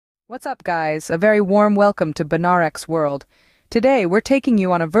What's up, guys? A very warm welcome to Bnarex World. Today, we're taking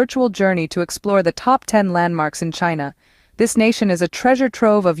you on a virtual journey to explore the top 10 landmarks in China. This nation is a treasure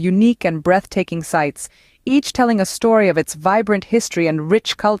trove of unique and breathtaking sites, each telling a story of its vibrant history and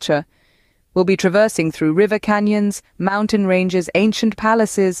rich culture. We'll be traversing through river canyons, mountain ranges, ancient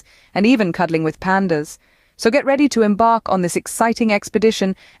palaces, and even cuddling with pandas. So get ready to embark on this exciting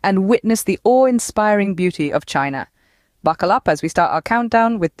expedition and witness the awe-inspiring beauty of China. Buckle up as we start our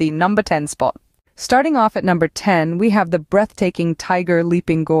countdown with the number 10 spot. Starting off at number 10, we have the breathtaking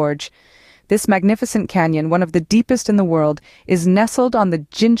Leaping Gorge. This magnificent canyon, one of the deepest in the world, is nestled on the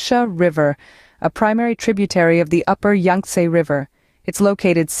Jinsha River, a primary tributary of the upper Yangtze River. It's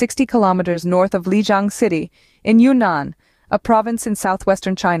located 60 kilometers north of Lijiang City, in Yunnan, a province in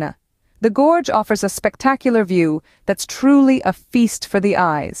southwestern China. The gorge offers a spectacular view that's truly a feast for the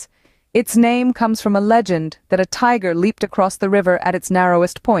eyes. Its name comes from a legend that a tiger leaped across the river at its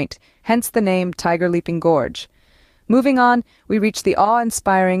narrowest point, hence the name Leaping Gorge. Moving on, we reach the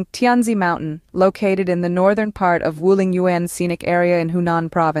awe-inspiring Tianzi Mountain, located in the northern part of Wulingyuan Scenic Area in Hunan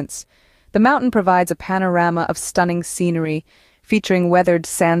Province. The mountain provides a panorama of stunning scenery, featuring weathered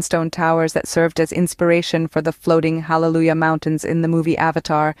sandstone towers that served as inspiration for the floating Hallelujah Mountains in the movie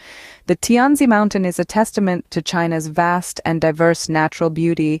Avatar. The Tianzi Mountain is a testament to China's vast and diverse natural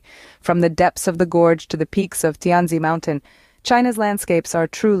beauty. From the depths of the gorge to the peaks of Tianzi Mountain, China's landscapes are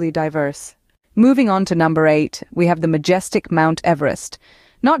truly diverse. Moving on to number 8, we have the majestic Mount Everest.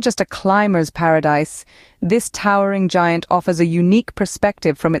 Not just a climber's paradise, this towering giant offers a unique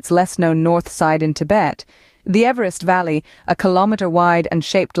perspective from its less-known north side in Tibet. The Everest Valley, a kilometer wide and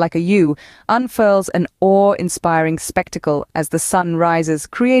shaped like a U, unfurls an awe-inspiring spectacle as the sun rises,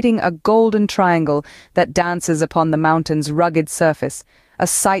 creating a golden triangle that dances upon the mountain's rugged surface. A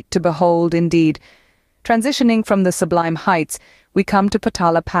sight to behold indeed. Transitioning from the sublime heights, we come to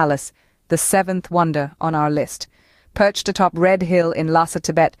Potala Palace, the seventh wonder on our list. Perched atop Red Hill in Lhasa,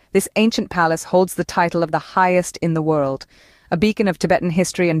 Tibet, this ancient palace holds the title of the highest in the world. A beacon of Tibetan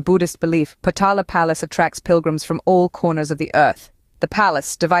history and Buddhist belief, Potala Palace attracts pilgrims from all corners of the earth. The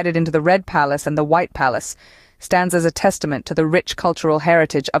palace, divided into the Red Palace and the White Palace, stands as a testament to the rich cultural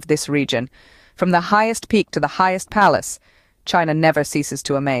heritage of this region. From the highest peak to the highest palace, China never ceases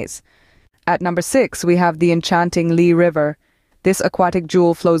to amaze. At number 6, we have the enchanting Li River. This aquatic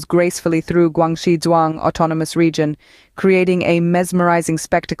jewel flows gracefully through Guangxi Zhuang Autonomous Region, creating a mesmerizing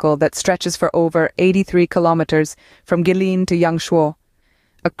spectacle that stretches for over 83 kilometers from Guilin to Yangshuo.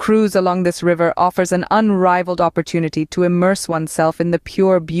 A cruise along this river offers an unrivaled opportunity to immerse oneself in the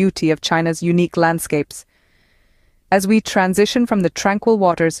pure beauty of China's unique landscapes. As we transition from the tranquil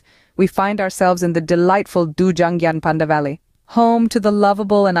waters, we find ourselves in the delightful Dujiangyan Panda Valley. Home to the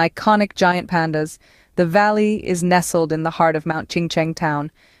lovable and iconic giant pandas, the valley is nestled in the heart of Mount Qingcheng town.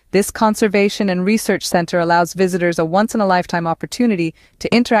 This conservation and research center allows visitors a once-in-a-lifetime opportunity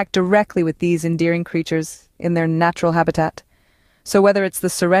to interact directly with these endearing creatures in their natural habitat. So whether it's the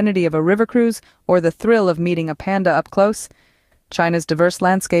serenity of a river cruise or the thrill of meeting a panda up close, China's diverse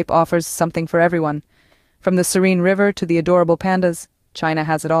landscape offers something for everyone. From the serene river to the adorable pandas, China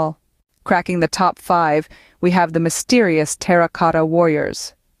has it all. Cracking the top 5, we have the mysterious terracotta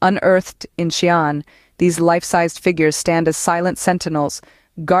warriors. Unearthed in Xi'an, these life-sized figures stand as silent sentinels,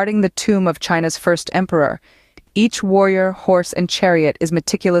 guarding the tomb of China's first emperor. Each warrior, horse, and chariot is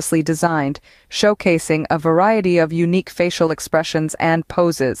meticulously designed, showcasing a variety of unique facial expressions and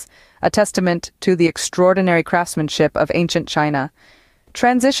poses, a testament to the extraordinary craftsmanship of ancient China.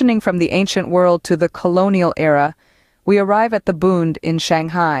 Transitioning from the ancient world to the colonial era, we arrive at the Bund in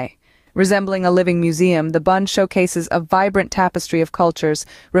Shanghai. Resembling a living museum, the Bund showcases a vibrant tapestry of cultures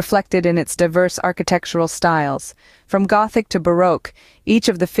reflected in its diverse architectural styles. From Gothic to Baroque, each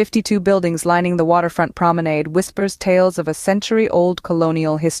of the 52 buildings lining the waterfront promenade whispers tales of a century-old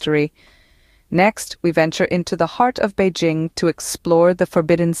colonial history. Next, we venture into the heart of Beijing to explore the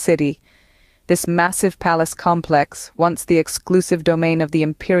Forbidden City. This massive palace complex, once the exclusive domain of the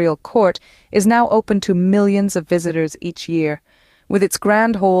imperial court, is now open to millions of visitors each year. With its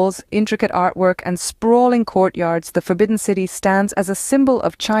grand halls, intricate artwork, and sprawling courtyards, the Forbidden City stands as a symbol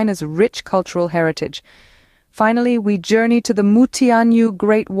of China's rich cultural heritage. Finally, we journey to the Mutianyu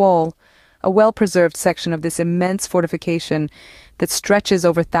Great Wall, a well-preserved section of this immense fortification that stretches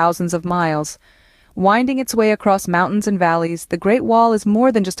over thousands of miles. Winding its way across mountains and valleys, the Great Wall is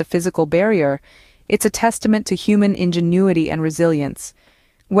more than just a physical barrier. It's a testament to human ingenuity and resilience.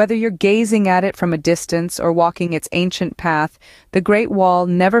 Whether you're gazing at it from a distance or walking its ancient path, the Great Wall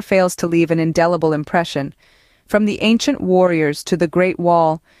never fails to leave an indelible impression. From the ancient warriors to the Great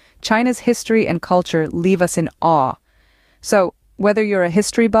Wall, China's history and culture leave us in awe. So, Whether you're a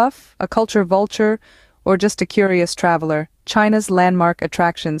history buff, a culture vulture, or just a curious traveler, China's landmark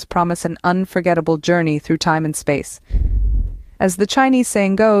attractions promise an unforgettable journey through time and space. As the Chinese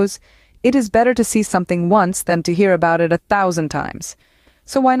saying goes, it is better to see something once than to hear about it 1,000 times.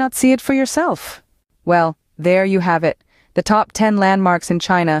 So why not see it for yourself? Well, there you have it, the top 10 landmarks in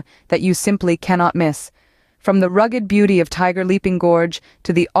China that you simply cannot miss. From the rugged beauty of Leaping Gorge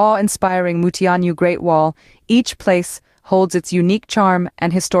to the awe-inspiring Mutianyu Great Wall, each place holds its unique charm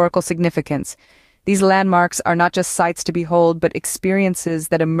and historical significance. These landmarks are not just sights to behold, but experiences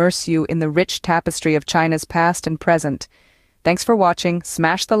that immerse you in the rich tapestry of China's past and present. Thanks for watching,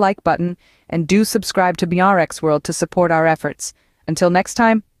 smash the like button, and do subscribe to Bnarex World to support our efforts. Until next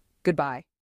time, goodbye.